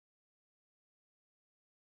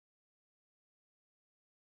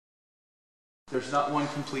There's not one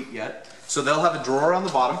complete yet. So they'll have a drawer on the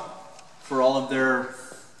bottom for all of their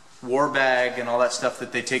war bag and all that stuff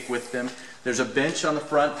that they take with them. There's a bench on the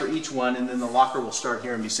front for each one, and then the locker will start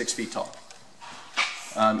here and be 6 feet tall.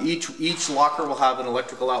 Each locker will have an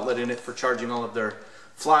electrical outlet in it for charging all of their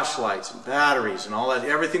flashlights and batteries and all that.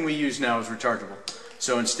 Everything we use now is rechargeable.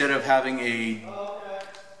 So instead of having a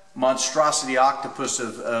monstrosity octopus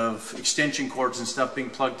of extension cords and stuff being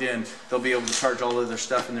plugged in, they'll be able to charge all of their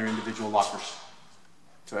stuff in their individual lockers.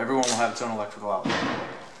 So everyone will have its own electrical outlet.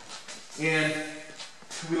 And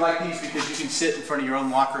we like these because you can sit in front of your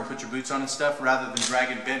own locker and put your boots on and stuff rather than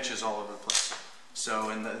dragging benches all over the place. So,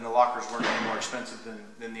 and the lockers weren't any more expensive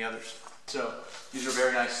than the others. So these are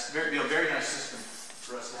very nice, very nice system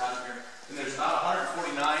for us to have here. And there's about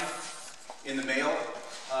 149 in the male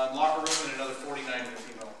locker room and another 49 in the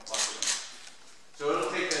female locker room. So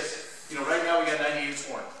it'll take us, you know, right now we got 98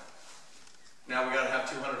 sworn. Now we got to have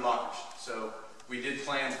 200 lockers. So we did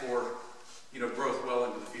plan for, you know, growth well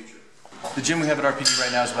into the future. The gym we have at RPD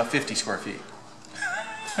right now is about 50 square feet.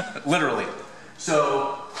 Literally.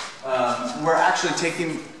 So we're actually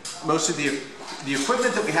taking most of the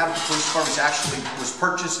equipment that we have at the police department was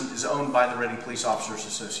purchased and is owned by the Reading Police Officers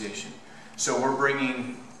Association. So we're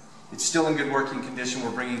bringing, it's still in good working condition,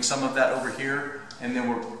 we're bringing some of that over here, and then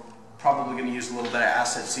we're probably going to use a little bit of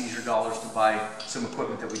asset seizure dollars to buy some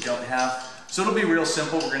equipment that we don't have. So it'll be real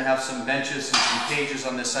simple. We're going to have some benches and some cages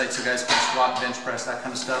on this site so guys can squat, bench press, that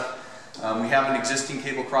kind of stuff. We have an existing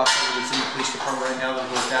cable crossover that's in the police department right now that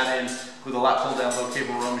goes that in with a lat pull down low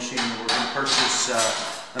cable row machine. We're going to purchase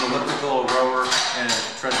an elliptical, a rower, and a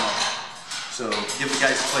treadmill. So give the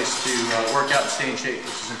guys a place to work out and stay in shape,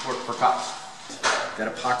 which is important for cops.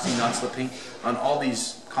 Got epoxy non-slip paint on all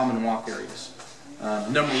these common walk areas.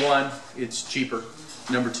 Number one, it's cheaper.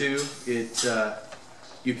 Number two,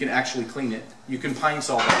 you can actually clean it. You can pine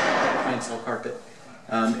saw carpet.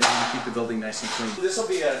 And you keep the building nice and clean. This will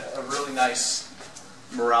be a really nice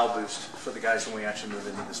morale boost for the guys when we actually move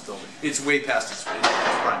into this building. It's way past its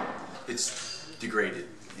prime. It's degraded,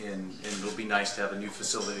 and it'll be nice to have a new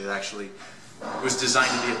facility that actually was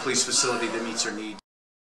designed to be a police facility that meets their needs.